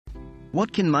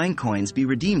What can Minecoins be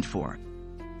redeemed for?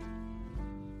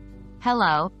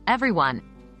 Hello, everyone.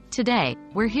 Today,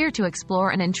 we're here to explore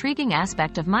an intriguing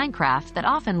aspect of Minecraft that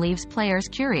often leaves players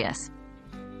curious.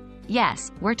 Yes,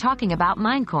 we're talking about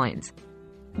Minecoins.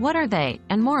 What are they,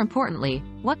 and more importantly,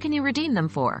 what can you redeem them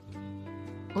for?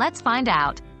 Let's find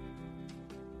out.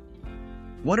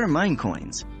 What are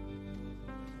Minecoins?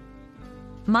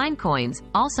 Minecoins,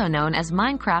 also known as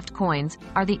Minecraft coins,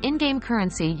 are the in-game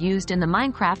currency used in the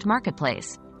Minecraft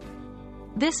marketplace.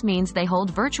 This means they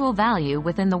hold virtual value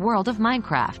within the world of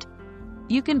Minecraft.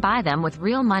 You can buy them with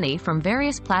real money from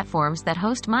various platforms that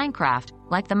host Minecraft,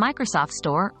 like the Microsoft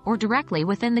Store, or directly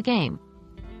within the game.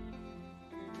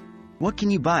 What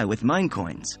can you buy with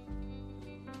Minecoins?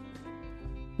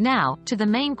 Now, to the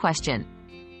main question.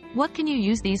 What can you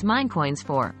use these Minecoins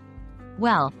for?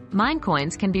 Well,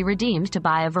 Minecoins can be redeemed to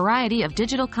buy a variety of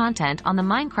digital content on the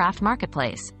Minecraft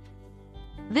marketplace.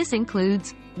 This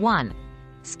includes 1.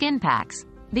 Skin packs.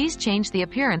 These change the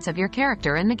appearance of your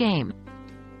character in the game.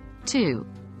 2.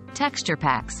 Texture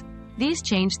packs. These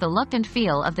change the look and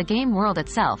feel of the game world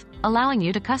itself, allowing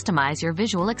you to customize your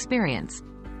visual experience.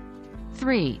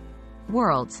 3.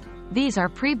 Worlds. These are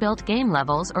pre-built game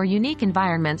levels or unique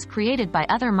environments created by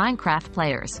other Minecraft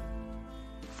players.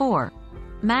 4.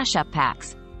 Mashup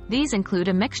packs. These include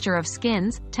a mixture of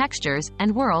skins, textures,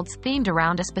 and worlds themed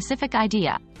around a specific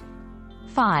idea.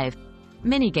 5.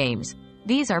 Minigames.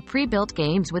 These are pre-built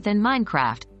games within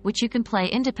Minecraft, which you can play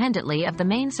independently of the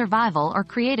main survival or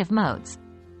creative modes.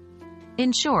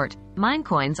 In short,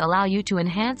 Minecoins allow you to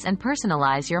enhance and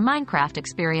personalize your Minecraft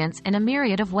experience in a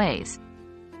myriad of ways.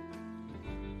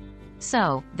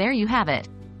 So, there you have it.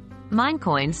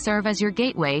 Minecoins serve as your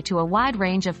gateway to a wide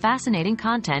range of fascinating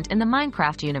content in the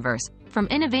Minecraft universe, from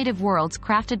innovative worlds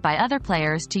crafted by other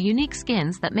players to unique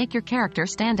skins that make your character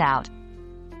stand out.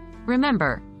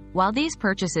 Remember, while these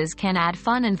purchases can add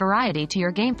fun and variety to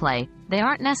your gameplay, they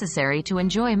aren't necessary to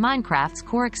enjoy Minecraft's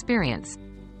core experience.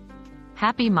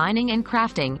 Happy mining and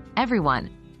crafting, everyone!